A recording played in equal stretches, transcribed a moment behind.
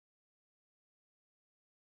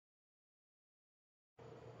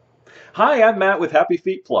Hi, I'm Matt with Happy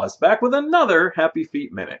Feet Plus, back with another Happy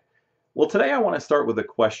Feet Minute. Well, today I want to start with a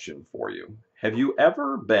question for you. Have you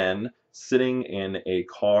ever been sitting in a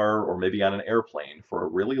car or maybe on an airplane for a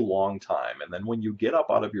really long time, and then when you get up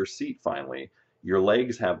out of your seat finally, your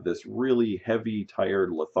legs have this really heavy,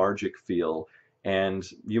 tired, lethargic feel, and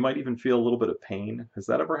you might even feel a little bit of pain? Has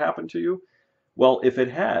that ever happened to you? Well, if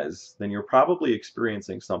it has, then you're probably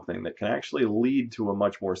experiencing something that can actually lead to a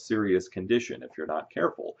much more serious condition if you're not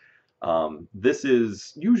careful. This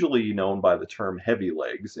is usually known by the term heavy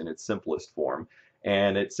legs in its simplest form,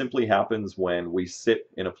 and it simply happens when we sit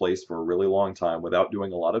in a place for a really long time without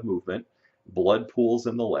doing a lot of movement, blood pools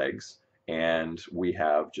in the legs, and we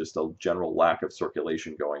have just a general lack of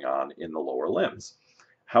circulation going on in the lower limbs.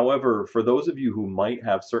 However, for those of you who might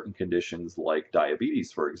have certain conditions like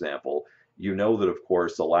diabetes, for example, you know that, of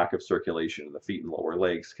course, a lack of circulation in the feet and lower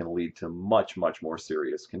legs can lead to much, much more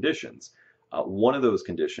serious conditions. One of those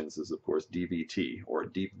conditions is, of course, DVT, or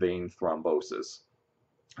deep vein thrombosis.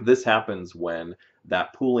 This happens when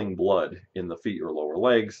that pooling blood in the feet or lower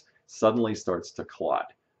legs suddenly starts to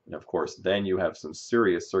clot. And of course, then you have some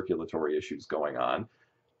serious circulatory issues going on.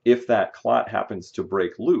 If that clot happens to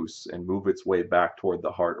break loose and move its way back toward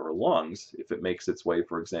the heart or lungs, if it makes its way,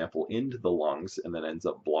 for example, into the lungs and then ends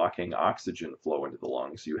up blocking oxygen flow into the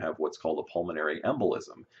lungs, you have what's called a pulmonary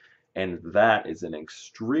embolism. And that is an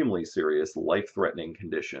extremely serious, life-threatening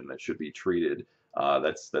condition that should be treated.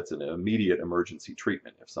 That's an immediate emergency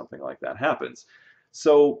treatment if something like that happens.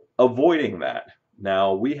 So avoiding that.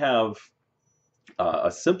 Now, we have a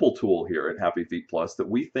simple tool here at Happy Feet Plus that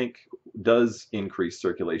we think does increase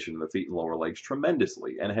circulation in the feet and lower legs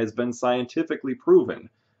tremendously and has been scientifically proven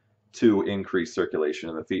to increase circulation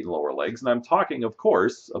in the feet and lower legs. And I'm talking, of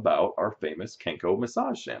course, about our famous Kenkoh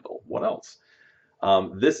Massage Sandal. What else?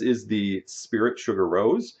 This is the Spirit Sugar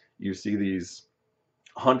Rose. You see these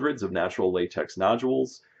hundreds of natural latex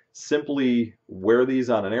nodules. Simply wear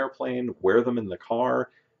these on an airplane, wear them in the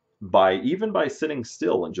car. Even by sitting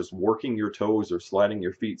still and just working your toes or sliding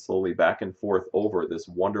your feet slowly back and forth over this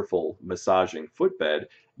wonderful massaging footbed,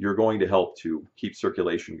 you're going to help to keep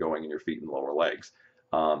circulation going in your feet and lower legs.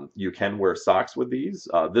 You can wear socks with these.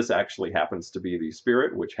 This actually happens to be the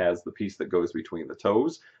Spirit, which has the piece that goes between the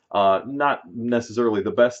toes. Not necessarily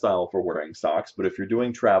the best style for wearing socks, but if you're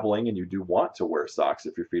doing traveling and you do want to wear socks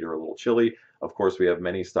if your feet are a little chilly, of course we have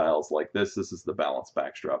many styles like this. This is the Balance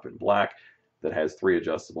Backstrap in black that has 3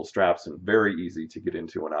 adjustable straps and very easy to get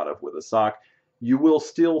into and out of with a sock. You will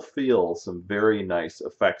still feel some very nice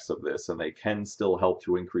effects of this, and they can still help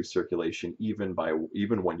to increase circulation even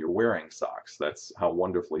when you're wearing socks. That's how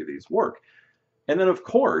wonderfully these work. And then, of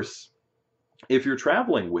course, if you're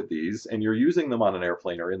traveling with these and you're using them on an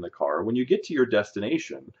airplane or in the car, when you get to your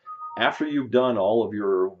destination, after you've done all of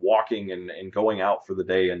your walking and going out for the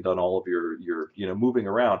day and done all of your moving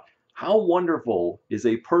around, how wonderful is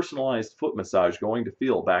a personalized foot massage going to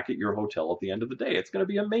feel back at your hotel at the end of the day? It's going to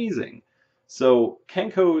be amazing. So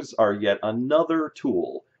Kenkohs are yet another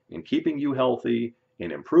tool in keeping you healthy,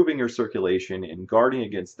 in improving your circulation, in guarding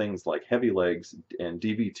against things like heavy legs and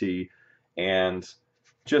DVT, and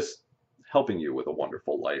just helping you with a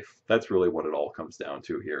wonderful life. That's really what it all comes down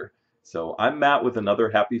to here. So I'm Matt with another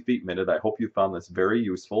Happy Feet Minute. I hope you found this very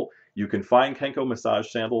useful. You can find Kenkoh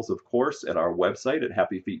Massage Sandals, of course, at our website at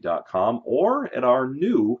HappyFeet.com or at our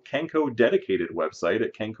new Kenkoh dedicated website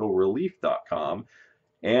at KenkohRelief.com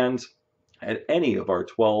and at any of our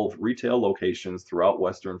 12 retail locations throughout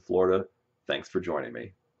Western Florida. Thanks for joining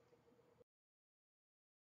me.